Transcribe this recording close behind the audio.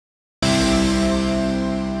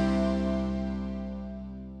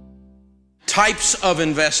Types of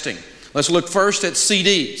investing. Let's look first at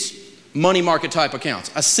CDs, money market type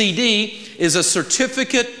accounts. A CD is a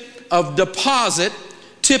certificate of deposit,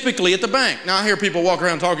 typically at the bank. Now I hear people walk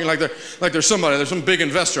around talking like they're somebody, they're some big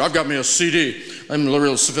investor. I've got me a CD. I've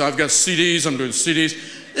got CDs, I'm doing CDs.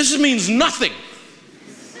 This just means nothing.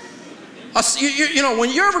 You know, when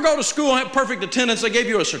you ever go to school and have perfect attendance, they gave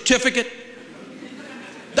you a certificate.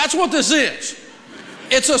 That's what this is.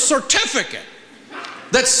 It's a certificate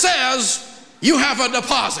that says you have a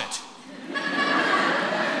deposit.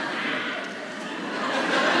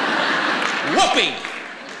 Whoopee.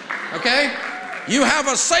 Okay? You have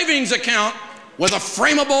a savings account with a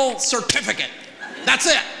frameable certificate. That's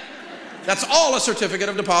it. That's all a certificate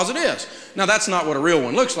of deposit is. Now, that's not what a real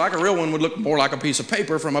one looks like. A real one would look more like a piece of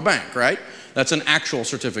paper from a bank, right? That's an actual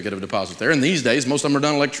certificate of deposit there. And these days, most of them are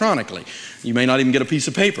done electronically. You may not even get a piece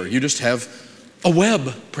of paper. You just have a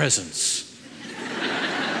web presence.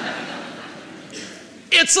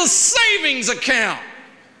 It's a savings account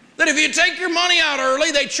that if you take your money out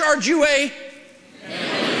early, they charge you a...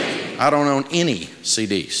 I don't own any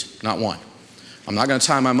CDs, not one. I'm not going to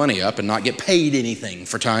tie my money up and not get paid anything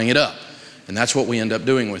for tying it up. And that's what we end up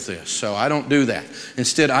doing with this. So I don't do that.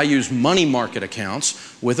 Instead, I use money market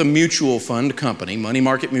accounts with a mutual fund company, money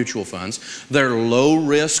market mutual funds. They're low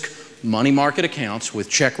risk money market accounts with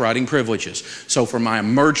check writing privileges. So for my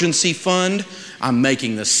emergency fund, I'm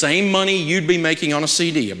making the same money you'd be making on a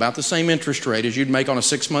CD, about the same interest rate as you'd make on a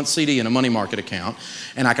 6-month CD in a money market account,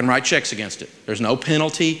 and I can write checks against it. There's no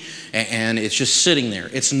penalty, and it's just sitting there.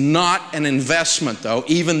 It's not an investment, though.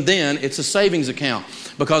 Even then, it's a savings account,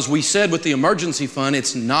 because we said with the emergency fund,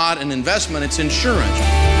 it's not an investment, it's insurance.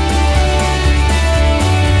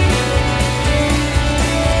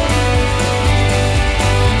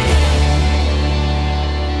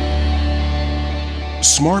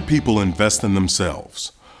 Smart people invest in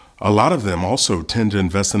themselves. A lot of them also tend to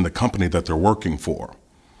invest in the company that they're working for.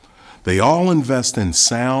 They all invest in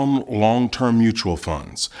sound long-term mutual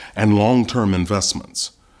funds and long-term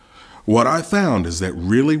investments. What I found is that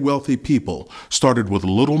really wealthy people started with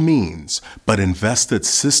little means, but invested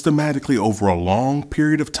systematically over a long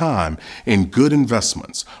period of time in good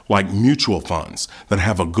investments like mutual funds that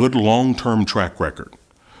have a good long-term track record.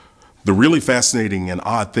 The really fascinating and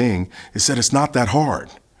odd thing is that it's not that hard.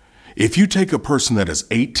 If you take a person that is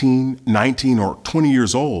 18, 19, or 20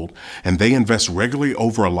 years old and they invest regularly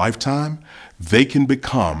over a lifetime, they can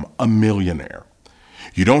become a millionaire.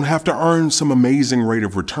 You don't have to earn some amazing rate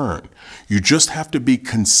of return. You just have to be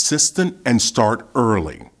consistent and start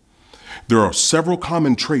early. There are several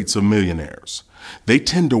common traits of millionaires. They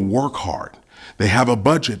tend to work hard. They have a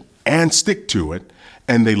budget and stick to it,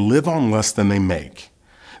 and they live on less than they make.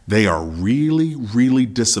 They are really, really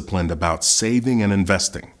disciplined about saving and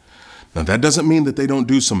investing. Now, that doesn't mean that they don't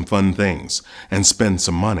do some fun things and spend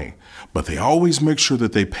some money, but they always make sure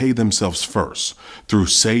that they pay themselves first through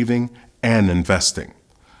saving and investing.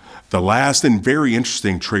 The last and very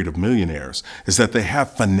interesting trait of millionaires is that they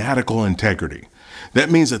have fanatical integrity. That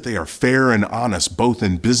means that they are fair and honest both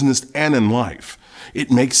in business and in life.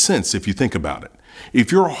 It makes sense if you think about it.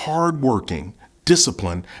 If you're hardworking,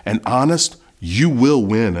 disciplined, and honest, you will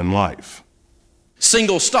win in life.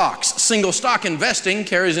 Single stocks. Single stock investing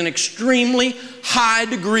carries an extremely high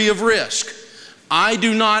degree of risk. I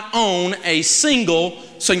do not own a single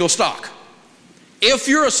stock. If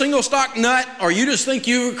you're a single stock nut, or you just think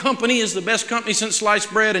your company is the best company since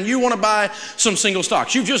sliced bread and you want to buy some single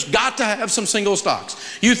stocks, you've just got to have some single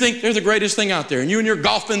stocks. You think they're the greatest thing out there and you and your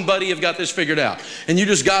golfing buddy have got this figured out and you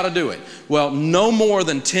just got to do it. Well, no more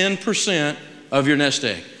than 10% of your nest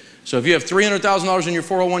egg. So if you have $300,000 in your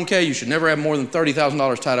 401k, you should never have more than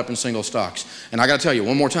 $30,000 tied up in single stocks. And I got to tell you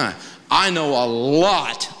one more time, I know a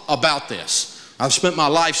lot about this. I've spent my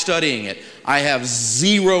life studying it. I have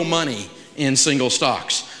zero money in single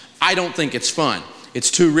stocks. I don't think it's fun.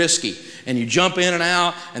 It's too risky. And you jump in and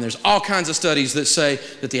out, and there's all kinds of studies that say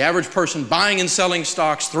that the average person buying and selling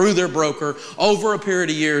stocks through their broker over a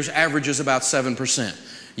period of years averages about 7%.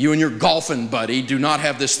 You and your golfing buddy do not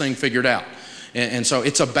have this thing figured out. And so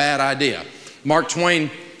it's a bad idea. Mark Twain,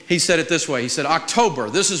 he said it this way. He said, October,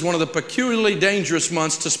 this is one of the peculiarly dangerous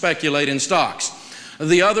months to speculate in stocks.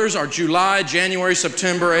 The others are July, January,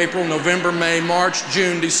 September, April, November, May, March,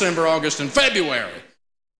 June, December, August, and February.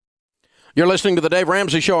 You're listening to the Dave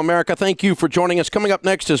Ramsey Show, America. Thank you for joining us. Coming up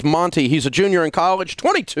next is Monty. He's a junior in college,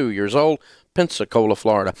 22 years old, Pensacola,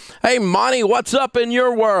 Florida. Hey, Monty, what's up in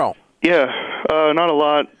your world? Yeah, not a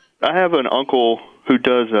lot. I have an uncle who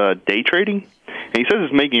does day trading, and he says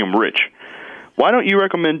it's making him rich. Why don't you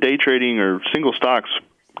recommend day trading or single stocks?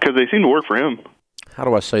 Because they seem to work for him. How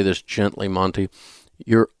do I say this gently, Monty?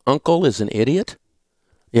 Your uncle is an idiot?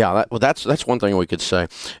 Yeah, that's one thing we could say.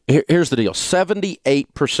 Here's the deal.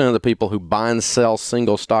 78% of the people who buy and sell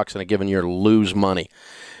single stocks in a given year lose money.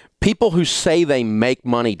 People who say they make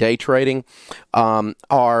money day trading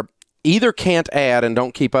are either can't add and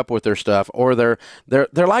don't keep up with their stuff, or they're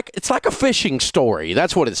like, it's like a fishing story.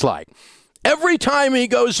 That's what it's like. Every time he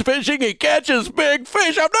goes fishing, he catches big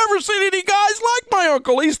fish. I've never seen any guys like my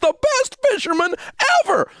uncle. He's the best fisherman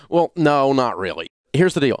ever. Well, no, not really.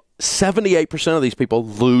 Here's the deal. 78% of these people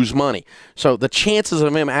lose money. So the chances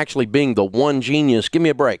of him actually being the one genius, give me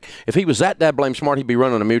a break. If he was that blame smart, he'd be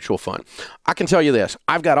running a mutual fund. I can tell you this.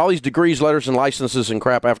 I've got all these degrees, letters, and licenses and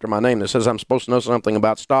crap after my name that says I'm supposed to know something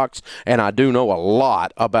about stocks, and I do know a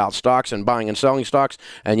lot about stocks and buying and selling stocks.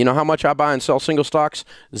 And you know how much I buy and sell single stocks?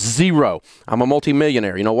 Zero. I'm a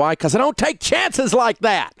multimillionaire. You know why? Because I don't take chances like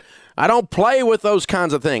that. I don't play with those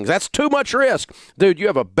kinds of things. That's too much risk. Dude, you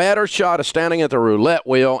have a better shot of standing at the roulette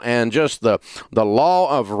wheel and just the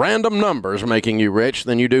law of random numbers making you rich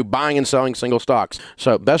than you do buying and selling single stocks.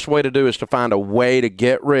 So best way to do is to find a way to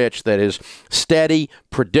get rich that is steady,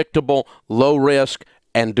 predictable, low risk,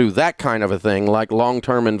 and do that kind of a thing like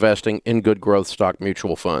long-term investing in good growth stock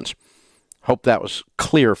mutual funds. Hope that was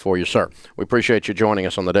clear for you, sir. We appreciate you joining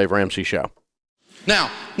us on the Dave Ramsey Show.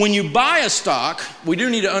 Now, when you buy a stock, we do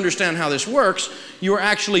need to understand how this works. You are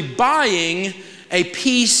actually buying a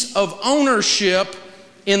piece of ownership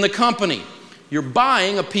in the company. You're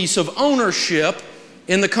buying a piece of ownership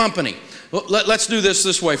in the company. Let's do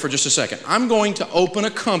this way for just a second. I'm going to open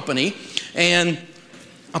a company, and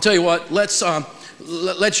I'll tell you what, let's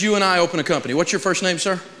you and I open a company. What's your first name,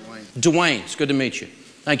 sir? Dwayne. Dwayne. It's good to meet you.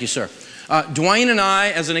 Thank you, sir. Dwayne and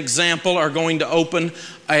I, as an example, are going to open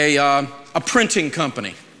a printing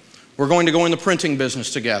company. We're going to go in the printing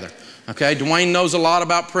business together. Okay, Dwayne knows a lot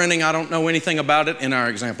about printing. I don't know anything about it in our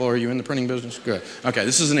example. Are you in the printing business? Good. Okay,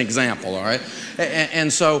 this is an example, all right?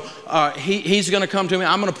 And so he's going to come to me.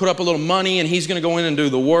 I'm going to put up a little money, and he's going to go in and do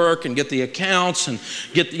the work and get the accounts and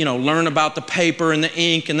get, learn about the paper and the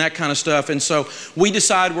ink and that kind of stuff. And so we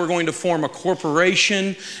decide we're going to form a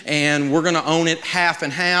corporation, and we're going to own it half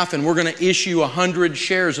and half, and we're going to issue 100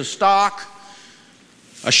 shares of stock,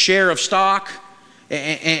 a share of stock,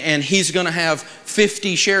 and he's going to have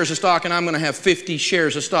 50 shares of stock, and I'm going to have 50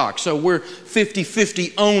 shares of stock. So we're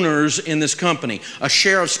 50-50 owners in this company. A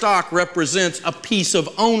share of stock represents a piece of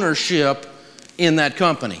ownership in that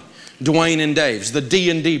company. Dwayne and Dave's, the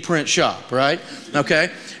D&D print shop, right? Okay?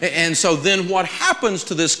 And so then what happens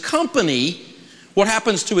to this company, what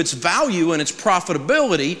happens to its value and its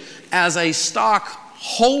profitability as a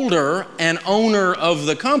stockholder and owner of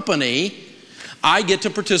the company, I get to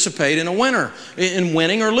participate in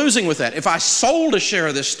winning or losing with that. If I sold a share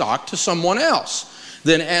of this stock to someone else,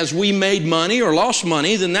 then as we made money or lost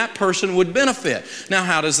money, then that person would benefit. Now,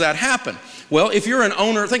 how does that happen? Well, if you're an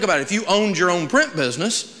owner, think about it. If you owned your own print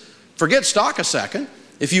business, forget stock a second.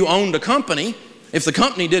 If you owned a company, if the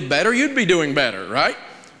company did better, you'd be doing better, right?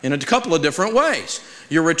 In a couple of different ways.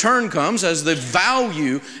 Your return comes as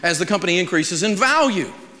the company increases in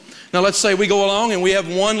value. Now, let's say we go along and we have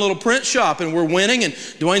one little print shop and we're winning, and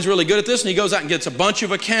Dwayne's really good at this, and he goes out and gets a bunch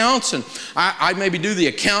of accounts, and I maybe do the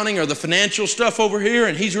accounting or the financial stuff over here,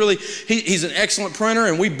 and he's an excellent printer,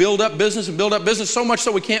 and we build up business so much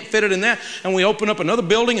so we can't fit it in that, and we open up another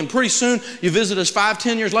building, and pretty soon you visit us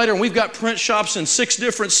 5-10 years later, and we've got print shops in 6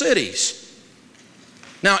 different cities.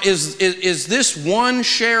 Now, is this one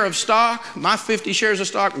share of stock, my 50 shares of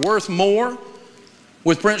stock, worth more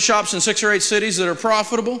with print shops in 6 or 8 cities that are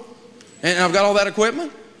profitable? And I've got all that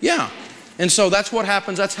equipment? Yeah. And so that's what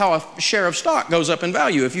happens. That's how a share of stock goes up in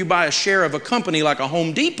value. If you buy a share of a company like a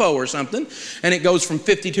Home Depot or something, and it goes from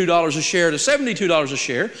 $52 a share to $72 a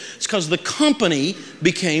share, it's because the company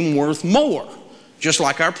became worth more, just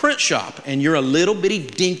like our print shop. And you're a little bitty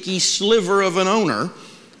dinky sliver of an owner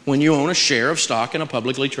when you own a share of stock in a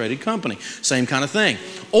publicly traded company. Same kind of thing.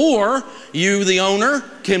 Or you, the owner,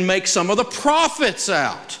 can make some of the profits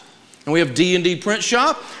out. And we have D&D print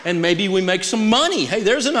shop, and maybe we make some money. Hey,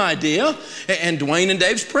 there's an idea. And Dwayne and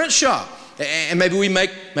Dave's print shop. And maybe we made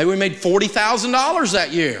 $40,000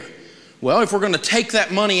 that year. Well, if we're going to take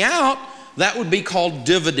that money out, that would be called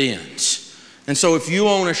dividends. And so if you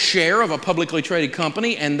own a share of a publicly traded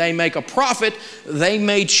company and they make a profit, they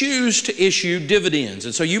may choose to issue dividends.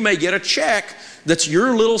 And so you may get a check that's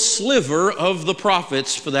your little sliver of the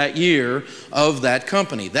profits for that year of that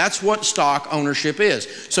company. That's what stock ownership is.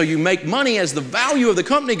 So you make money as the value of the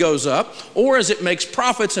company goes up, or as it makes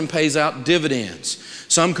profits and pays out dividends.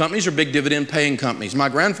 Some companies are big dividend paying companies. My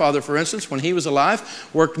grandfather, for instance, when he was alive,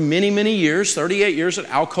 worked many, many years, 38 years at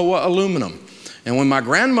Alcoa Aluminum. And when my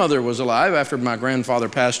grandmother was alive, after my grandfather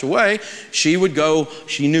passed away, she would go,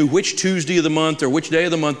 she knew which Tuesday of the month or which day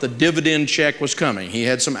of the month the dividend check was coming. He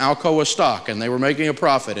had some Alcoa stock and they were making a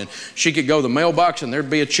profit, and she could go to the mailbox and there'd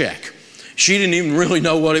be a check. She didn't even really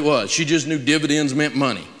know what it was. She just knew dividends meant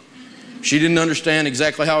money. She didn't understand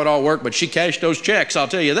exactly how it all worked, but she cashed those checks, I'll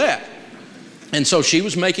tell you that. And so she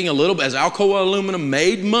was making a little bit, as Alcoa Aluminum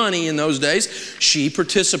made money in those days, he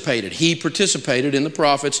participated in the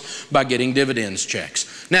profits by getting dividends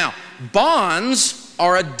checks. Now, bonds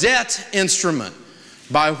are a debt instrument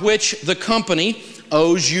by which the company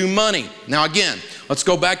owes you money. Now again, let's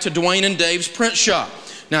go back to Dwayne and Dave's print shop.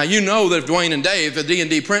 Now you know that if Dwayne and Dave, the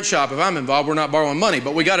D&D print shop, if I'm involved, we're not borrowing money,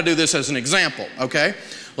 but we got to do this as an example, okay?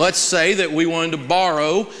 Let's say that we wanted to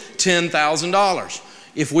borrow $10,000.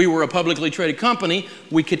 If we were a publicly traded company,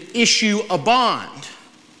 we could issue a bond.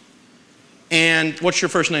 And what's your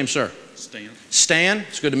first name, sir? Stan. Stan?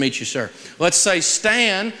 It's good to meet you, sir. Let's say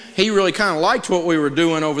Stan, he really kind of liked what we were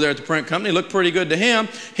doing over there at the print company. It looked pretty good to him.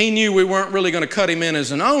 He knew we weren't really going to cut him in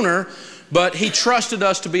as an owner, but he trusted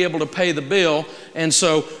us to be able to pay the bill. And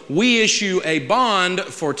so we issue a bond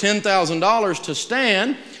for $10,000 to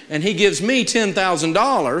Stan, and he gives me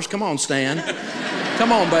 $10,000. Come on, Stan.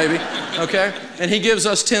 Come on, baby. Okay? And he gives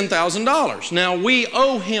us $10,000. Now, we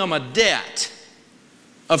owe him a debt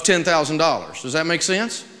of $10,000. Does that make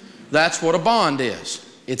sense? That's what a bond is.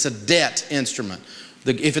 It's a debt instrument.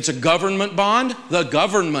 If it's a government bond, the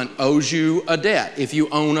government owes you a debt if you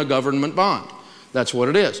own a government bond. That's what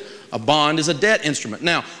it is. A bond is a debt instrument.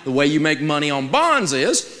 Now, the way you make money on bonds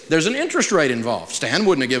is there's an interest rate involved. Stan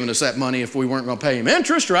wouldn't have given us that money if we weren't going to pay him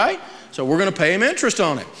interest, right? So we're going to pay him interest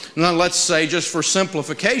on it. Now, let's say, just for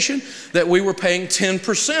simplification, that we were paying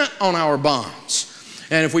 10% on our bonds.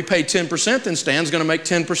 And if we pay 10%, then Stan's going to make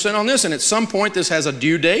 10% on this. And at some point, this has a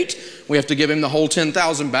due date. We have to give him the whole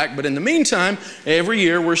 $10,000 back. But in the meantime, every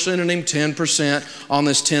year, we're sending him 10% on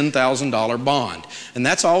this $10,000 bond. And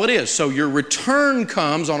that's all it is. So your return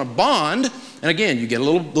comes on a bond. And again, you get a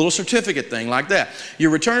little certificate thing like that.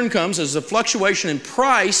 Your return comes as the fluctuation in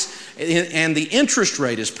price and the interest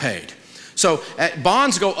rate is paid. So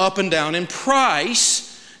bonds go up and down in price,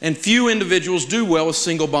 and few individuals do well with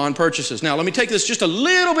single bond purchases. Now, let me take this just a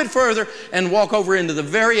little bit further and walk over into the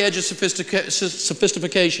very edge of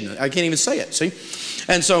sophistication. I can't even say it, see?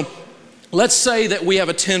 And so, let's say that we have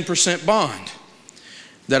a 10% bond,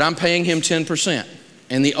 that I'm paying him 10%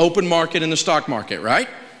 in the open market and the stock market, right?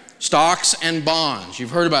 Stocks and bonds. You've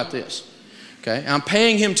heard about this. Okay? I'm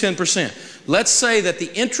paying him 10%. Let's say that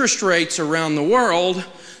the interest rates around the world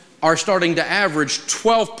are starting to average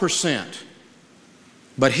 12%.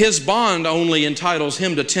 But his bond only entitles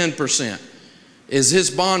him to 10%. Is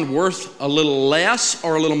his bond worth a little less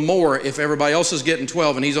or a little more if everybody else is getting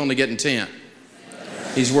 12 and he's only getting 10?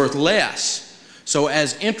 He's worth less. So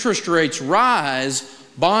as interest rates rise,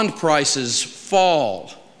 bond prices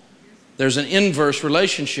fall. There's an inverse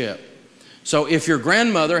relationship. So if your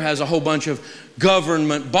grandmother has a whole bunch of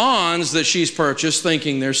government bonds that she's purchased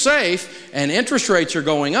thinking they're safe and interest rates are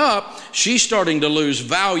going up, she's starting to lose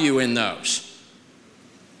value in those.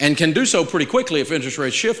 And can do so pretty quickly if interest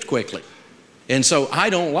rates shift quickly. And so I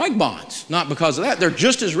don't like bonds, not because of that. They're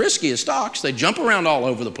just as risky as stocks. They jump around all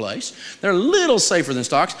over the place. They're a little safer than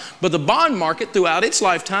stocks, but the bond market throughout its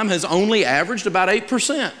lifetime has only averaged about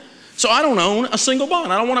 8%. So I don't own a single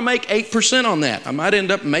bond. I don't want to make 8% on that. I might end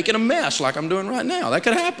up making a mess like I'm doing right now. That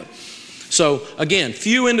could happen. So again,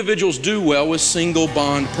 few individuals do well with single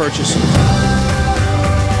bond purchases.